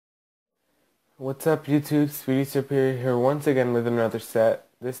What's up YouTube, Speedy Superior here once again with another set,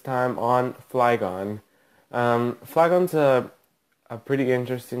 this time on Flygon. Flygon's a pretty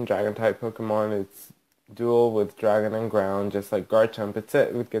interesting dragon type Pokemon. It's dual with dragon and ground, just like Garchomp.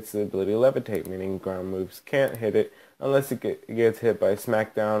 It gets the ability to levitate, meaning ground moves can't hit it unless it gets hit by a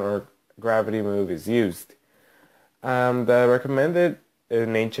smackdown or gravity move is used. The recommended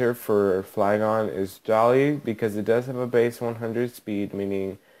nature for Flygon is Jolly because it does have a base 100 speed,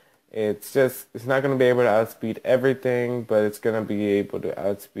 meaning it's not going to be able to outspeed everything, but it's going to be able to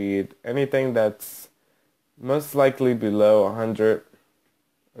outspeed anything that's most likely below 100.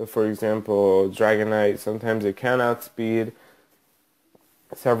 For example, Dragonite, sometimes it can outspeed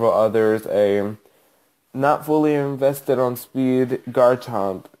several others. A not fully invested on speed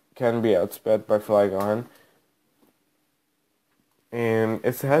Garchomp can be outsped by Flygon. And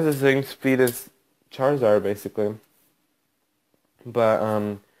it has the same speed as Charizard, basically.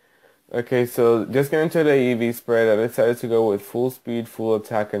 But, okay, so just getting to the EV spread, I decided to go with full speed, full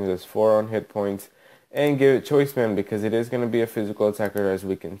attack, and just 4 on hit points, and give it Choice Band because it is going to be a physical attacker. As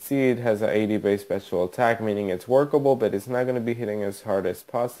we can see, it has an 80 base special attack, meaning it's workable, but it's not going to be hitting as hard as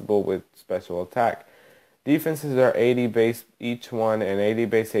possible with special attack. Defenses are 80 base each one and 80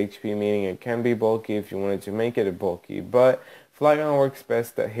 base HP, meaning it can be bulky if you wanted to make it bulky, but Flygon works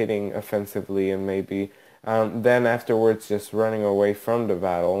best at hitting offensively and maybe then afterwards just running away from the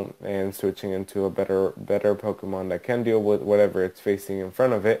battle and switching into a better Pokemon that can deal with whatever it's facing in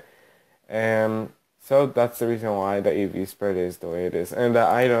front of it. And so that's the reason why the EV spread is the way it is. And the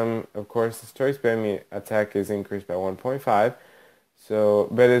item, of course, is Choice Band. Attack is increased by 1.5, so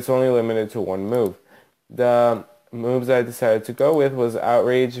but it's only limited to one move. The moves I decided to go with was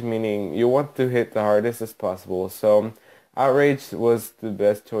Outrage, meaning you want to hit the hardest as possible. So Outrage was the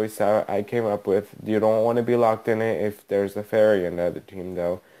best choice I came up with. You don't want to be locked in it if there's a fairy in the other team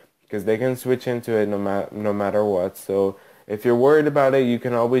though, because they can switch into it no matter what. So if you're worried about it, you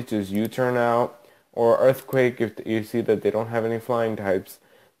can always just U-turn out, or Earthquake if you see that they don't have any flying types.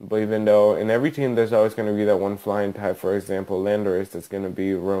 But even though in every team there's always going to be that one flying type, for example Landorus that's going to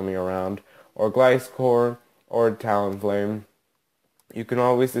be roaming around, or Gliscor, or Talonflame, you can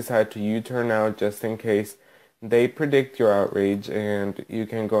always decide to U-turn out just in case they predict your Outrage, and you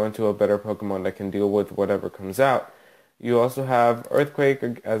can go into a better Pokemon that can deal with whatever comes out. You also have Earthquake,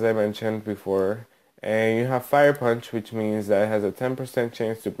 as I mentioned before, and you have Fire Punch, which means that it has a 10%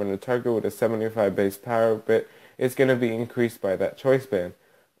 chance to burn a target with a 75 base power, but it's going to be increased by that Choice Band.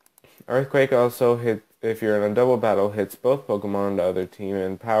 Earthquake also hits, if you're in a double battle, hits both Pokemon on the other team,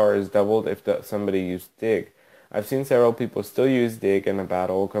 and power is doubled if somebody used Dig. I've seen several people still use Dig in a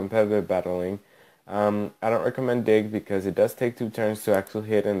battle, competitive battling. I don't recommend Dig because it does take 2 turns to actually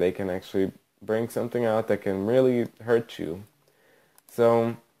hit, and they can actually bring something out that can really hurt you.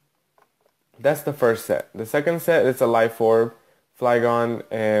 So that's the first set. The second set is a Life Orb, Flygon,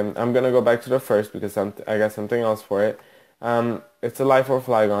 and I'm gonna go back to the first because I got something else for it. It's a Life Orb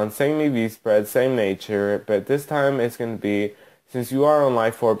Flygon, same EV spread, same nature, but this time it's gonna be, since you are on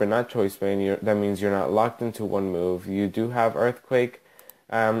Life Orb but not Choice Band, that means you're not locked into one move. You do have Earthquake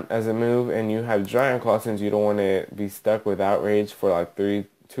as a move, and you have Dragon Claw since you don't want to be stuck with Outrage for like 2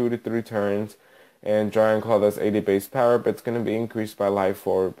 to 3 turns. And Dragon Claw does 80 base power, but it's going to be increased by Life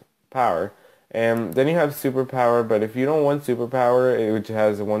Orb power. And then you have Super Power, but if you don't want Super Power, which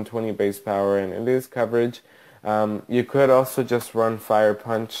has a 120 base power and it is coverage, you could also just run Fire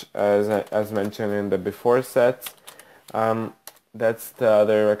Punch as mentioned in the before sets. That's the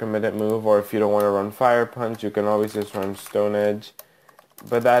other recommended move, or if you don't want to run Fire Punch, you can always just run Stone Edge.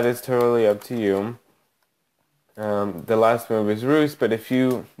 But that is totally up to you. The last move is Roost, but if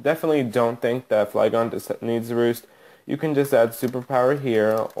you definitely don't think that Flygon needs Roost, you can just add Superpower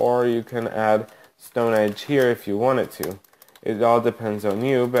here, or you can add Stone Edge here if you wanted to. It all depends on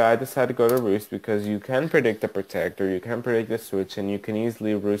you, but I decided to go to Roost because you can predict the Protect, or you can predict the Switch, and you can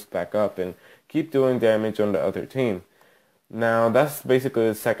easily Roost back up and keep doing damage on the other team. Now, that's basically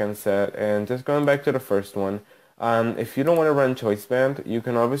the second set, and just going back to the first one, if you don't want to run Choice Band, you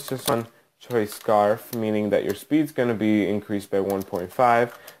can always just run Choice Scarf, meaning that your speed's going to be increased by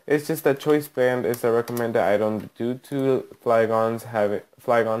 1.5. It's just that Choice Band is a recommended item due to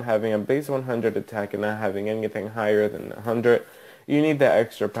Flygon having a base 100 attack and not having anything higher than 100. You need that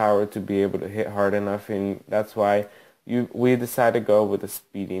extra power to be able to hit hard enough, and that's why we decided to go with a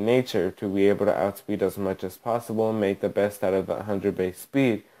speedy nature to be able to outspeed as much as possible and make the best out of the 100 base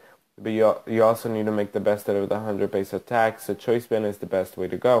speed. But you also need to make the best out of the 100 base attack, so Choice Band is the best way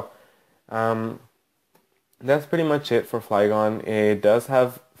to go. That's pretty much it for Flygon. It does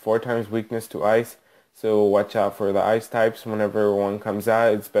have 4 times weakness to Ice, So watch out for the ice types. Whenever one comes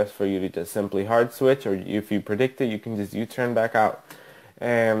out, it's best for you to just simply hard switch, or if you predict it, you can just U-turn back out.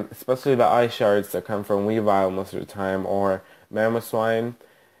 And especially the ice shards that come from Weavile most of the time, or Mamoswine.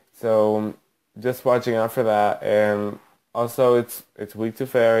 So just watching out for that. And also it's weak to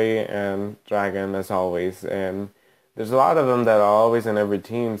Fairy and Dragon as always. And there's a lot of them that are always in every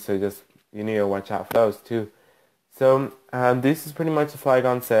team, so just you need to watch out for those too. So this is pretty much a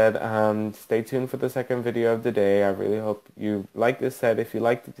Flygon set. Stay tuned for the second video of the day. I really hope you like this set. If you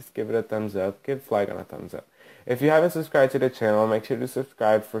liked it, just give it a thumbs up. Give Flygon a thumbs up. If you haven't subscribed to the channel, make sure to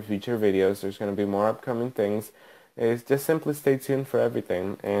subscribe for future videos. There's going to be more upcoming things. It's just simply stay tuned for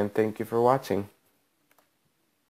everything. And thank you for watching.